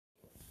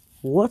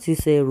What is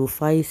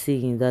Rufai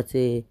saying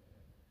that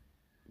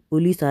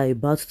police are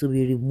about to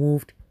be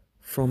removed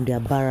from their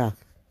barrack?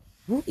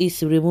 Who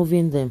is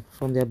removing them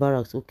from their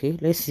barracks? Okay,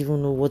 let's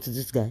even know what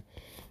this guy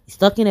is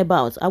talking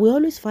about. I will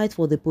always fight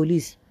for the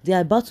police. They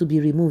are about to be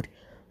removed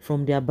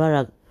from their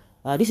barrack.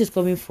 This is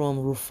coming from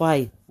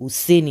Rufai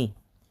Hussaini.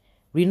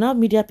 Renowned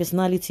media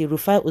personality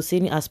Rufai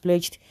Hussaini has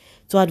pledged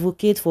to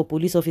advocate for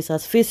police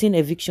officers facing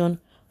eviction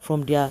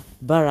from their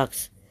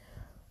barracks.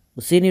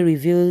 Hussaini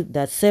revealed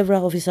that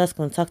several officers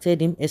contacted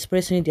him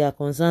expressing their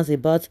concerns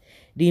about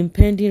the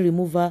impending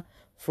removal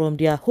from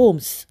their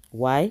homes.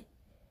 Why?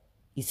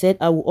 He said,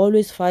 I will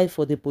always fight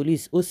for the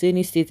police.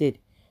 Hussaini stated,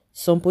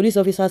 some police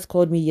officers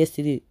called me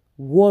yesterday,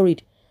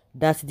 worried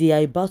that they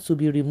are about to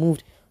be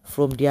removed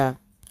from their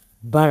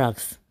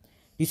barracks.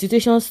 The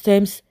situation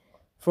stems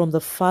from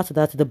the fact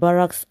that the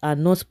barracks are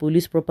not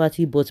police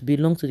property but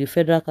belong to the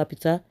Federal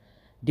Capital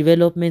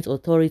Development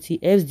Authority,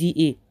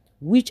 FDA,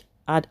 which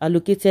had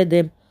allocated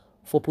them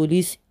for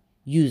police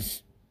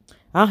use.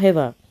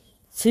 However,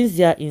 since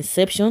their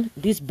inception,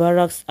 these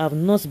barracks have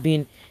not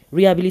been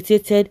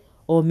rehabilitated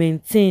or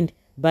maintained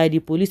by the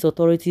police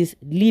authorities,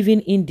 leaving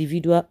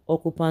individual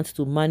occupants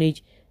to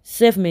manage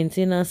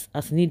self-maintenance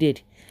as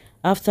needed.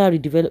 After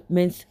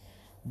redevelopment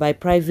by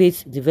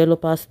private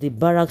developers, the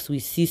barracks will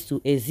cease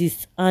to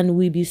exist and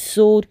will be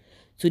sold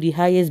to the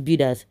highest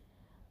bidders.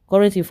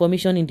 Current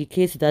information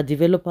indicates that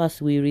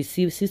developers will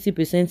receive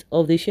 60%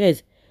 of the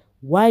shares,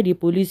 while the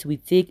police will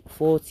take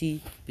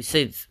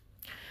 40%.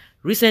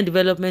 Recent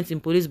developments in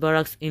police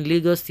barracks in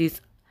Lagos State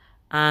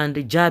and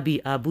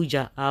Jabi,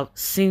 Abuja have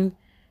seen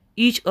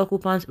each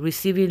occupant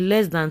receiving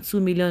less than 2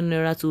 million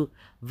naira to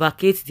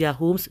vacate their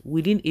homes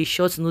within a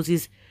short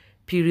notice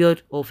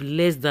period of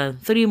less than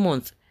 3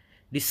 months.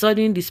 The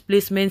sudden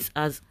displacement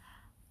has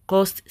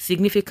caused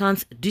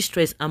significant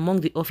distress among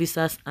the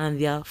officers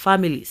and their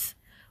families.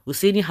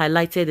 Hussaini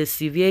highlighted the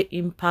severe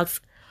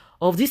impacts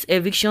of this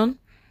eviction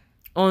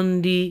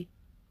on the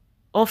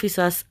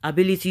officers'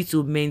 ability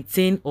to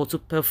maintain or to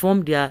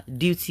perform their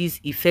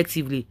duties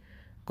effectively.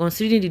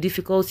 Considering the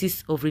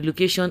difficulties of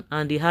relocation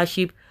and the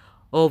hardship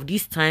of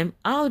this time,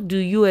 how do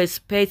you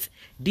expect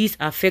these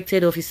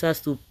affected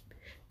officers to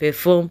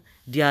perform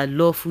their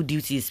lawful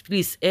duties?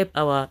 Please help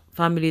our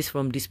families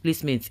from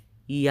displacement,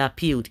 he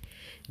appealed.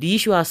 The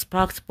issue has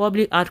sparked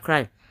public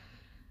outcry,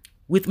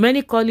 with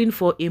many calling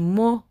for a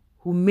more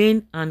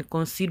humane and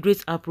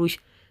considerate approach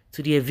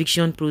to the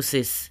eviction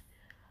process.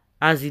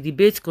 As the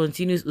debate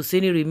continues,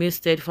 Hussaini remains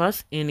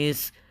steadfast in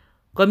his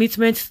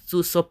commitment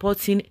to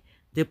supporting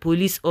the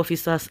police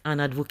officers and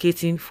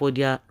advocating for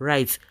their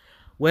rights.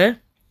 Well,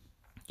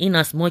 in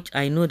as much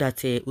I know that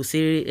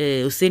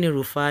Hussaini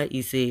Rufai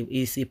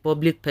is a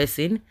public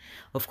person,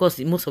 of course,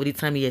 most of the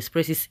time he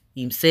expresses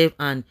himself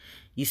and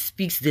he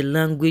speaks the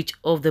language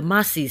of the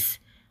masses.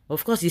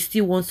 Of course, he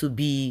still wants to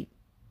be,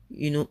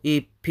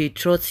 a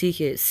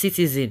patriotic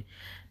citizen,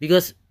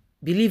 because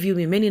believe you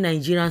me, many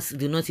Nigerians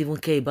do not even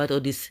care about all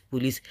this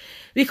police,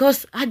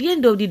 because at the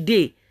end of the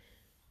day,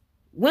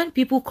 when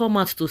people come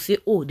out to say,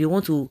 oh, they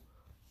want to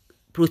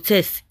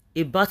protest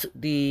about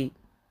the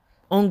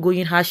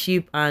ongoing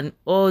hardship and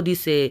all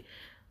these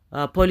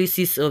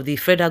policies of the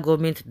federal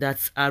government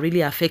that are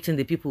really affecting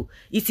the people,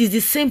 it is the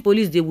same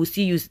police they will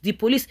still use. The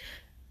police,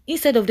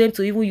 instead of them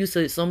to even use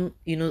some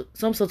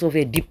sort of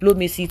a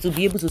diplomacy to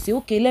be able to say,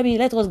 okay,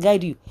 let us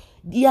guide you,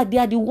 they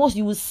are the ones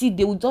you will see.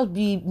 They will just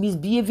be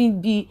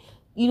misbehaving, be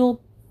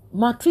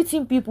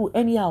maltreating people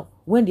anyhow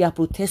when they are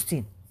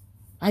protesting.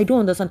 I don't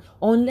understand,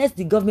 unless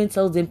the government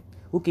tells them,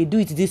 okay, do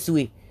it this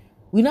way.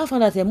 We now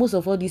find that most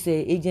of all these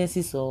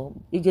agencies of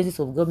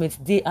government,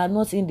 they are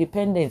not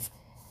independent.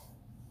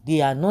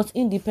 They are not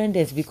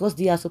independent, because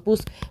they are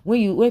supposed,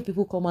 when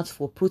people come out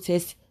for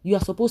protest, you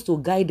are supposed to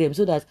guide them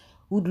so that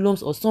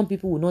hoodlums or some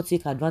people will not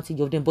take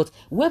advantage of them. But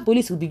when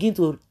police will begin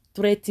to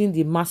threaten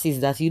the masses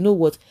that, you know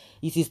what,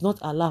 it is not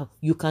allowed,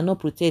 you cannot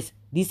protest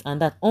this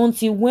and that,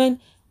 until when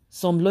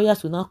some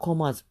lawyers will now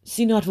come out,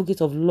 senior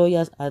advocates of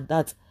lawyers at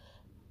that,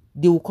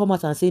 they will come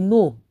out and say,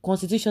 no,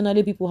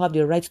 constitutionally people have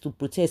the right to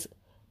protest.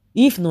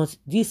 If not,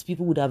 these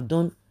people would have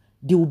done,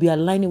 they will be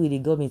aligning with the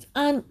government.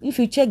 And if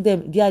you check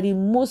them, they are the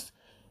most,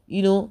 they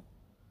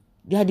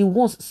are the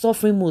ones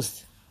suffering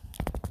most.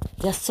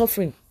 They are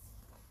suffering.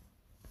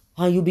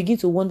 And you begin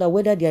to wonder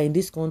whether they are in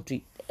this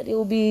country. They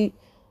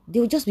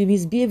will just be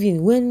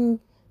misbehaving when,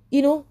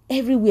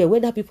 everywhere,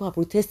 whether people are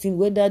protesting,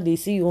 whether they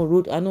see you on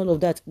road and all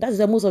of that. That's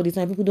the most of the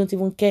time people don't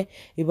even care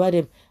about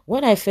them.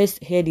 When I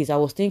first heard this, I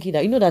was thinking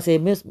that,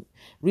 that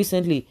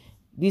recently,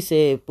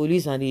 these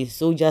police and the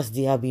soldiers,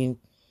 they have been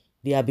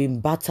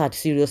battered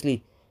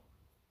seriously.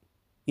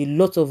 A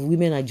lot of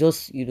women are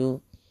just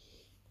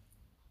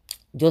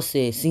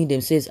seeing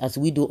themselves as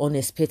widow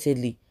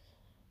unexpectedly.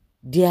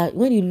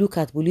 When you look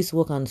at police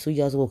work and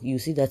soldiers work, you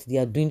see that they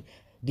are doing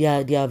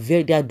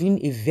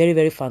a very,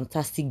 very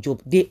fantastic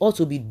job. They ought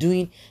to be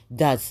doing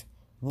that,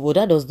 but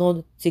that does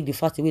not take the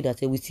fact away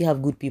that we still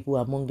have good people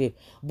among them.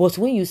 But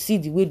when you see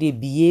the way they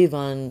behave,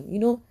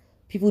 and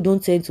people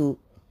don't tend to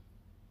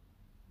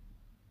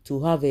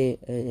have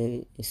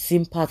a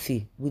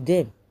sympathy with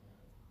them.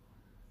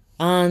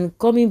 And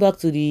coming back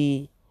to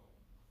the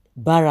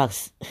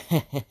barracks,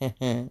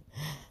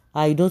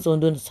 I don't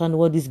understand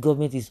what this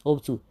government is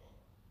up to.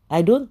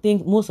 I don't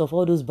think most of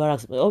all those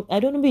barracks, I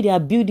don't know, maybe they are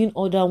building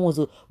other ones,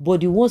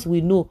 but the ones we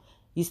know,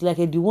 it's like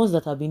the ones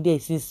that have been there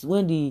since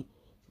when they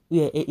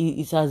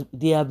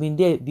have been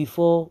there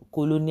before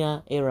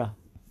colonial era,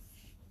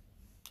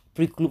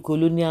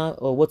 pre-colonial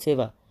or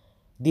whatever.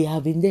 They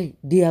have been there.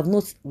 They have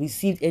not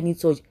received any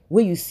touch.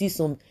 When you see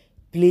some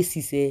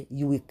places,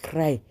 you will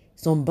cry.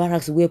 Some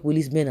barracks where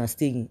policemen are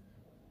staying.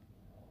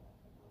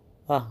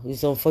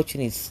 It's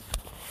unfortunate.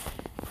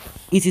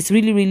 It is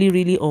really, really,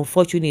 really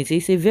unfortunate.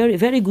 It's a very,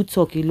 very good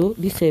talk,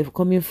 This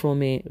coming from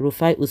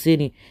Rufai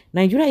Husseini.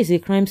 Nigeria is a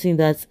crime scene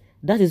that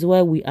is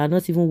why we are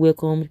not even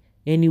welcomed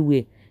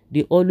anywhere.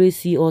 They always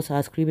see us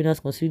as criminals,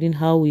 considering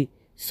how we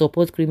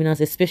support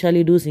criminals,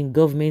 especially those in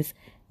governments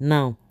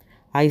now.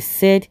 I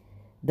said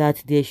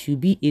that there should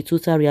be a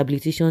total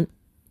rehabilitation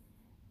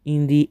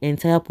in the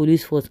entire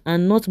police force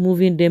and not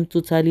moving them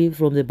totally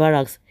from the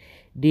barracks.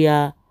 They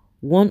are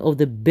one of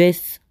the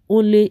best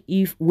only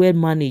if well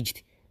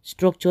managed,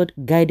 structured,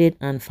 guided,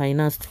 and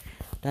financed.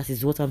 That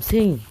is what I'm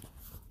saying.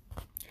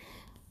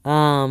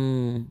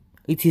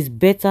 It is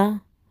better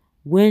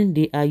when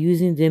they are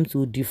using them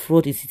to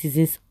defraud the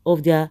citizens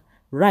of their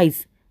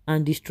rights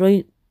and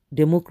destroy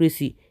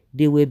democracy.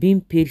 They were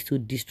being paid to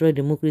destroy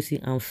democracy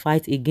and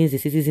fight against the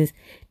citizens,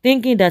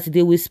 thinking that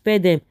they will spare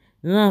them.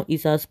 Now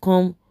it has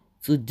come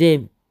to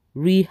them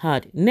real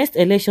hard. Next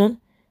election,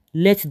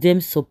 let them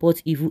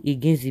support evil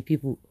against the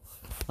people.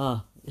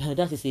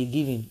 That is a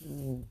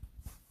given.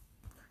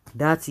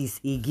 That is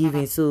a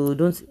given. So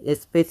don't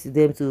expect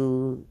them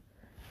to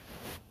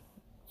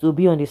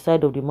be on the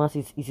side of the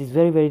masses. It is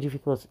very, very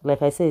difficult.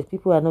 Like I said,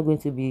 people are not going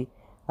to be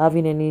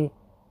having any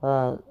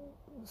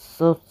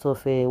sort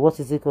of what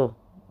is it called?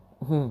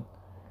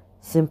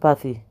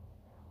 Sympathy.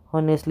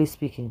 Honestly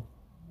speaking.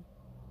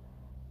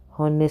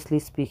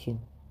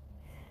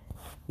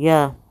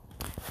 Yeah,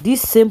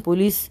 this same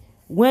police,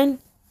 when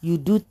you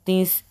do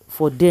things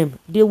for them,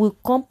 they will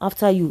come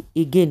after you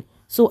again.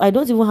 So I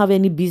don't even have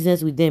any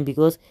business with them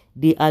because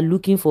they are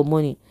looking for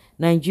money.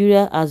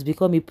 Nigeria has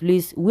become a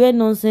place where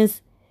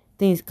nonsense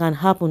things can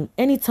happen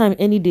anytime,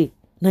 any day.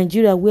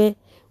 Nigeria, where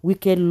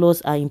wicked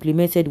laws are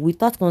implemented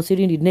without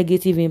considering the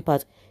negative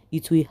impact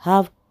it will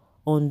have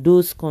on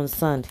those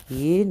concerned.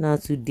 Yeah, now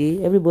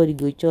today everybody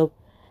go chop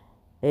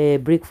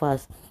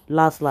breakfast.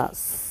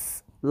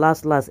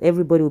 Last,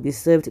 everybody will be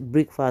served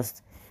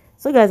breakfast.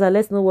 So guys, let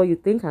us know what you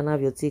think and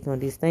have your take on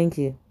this. Thank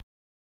you.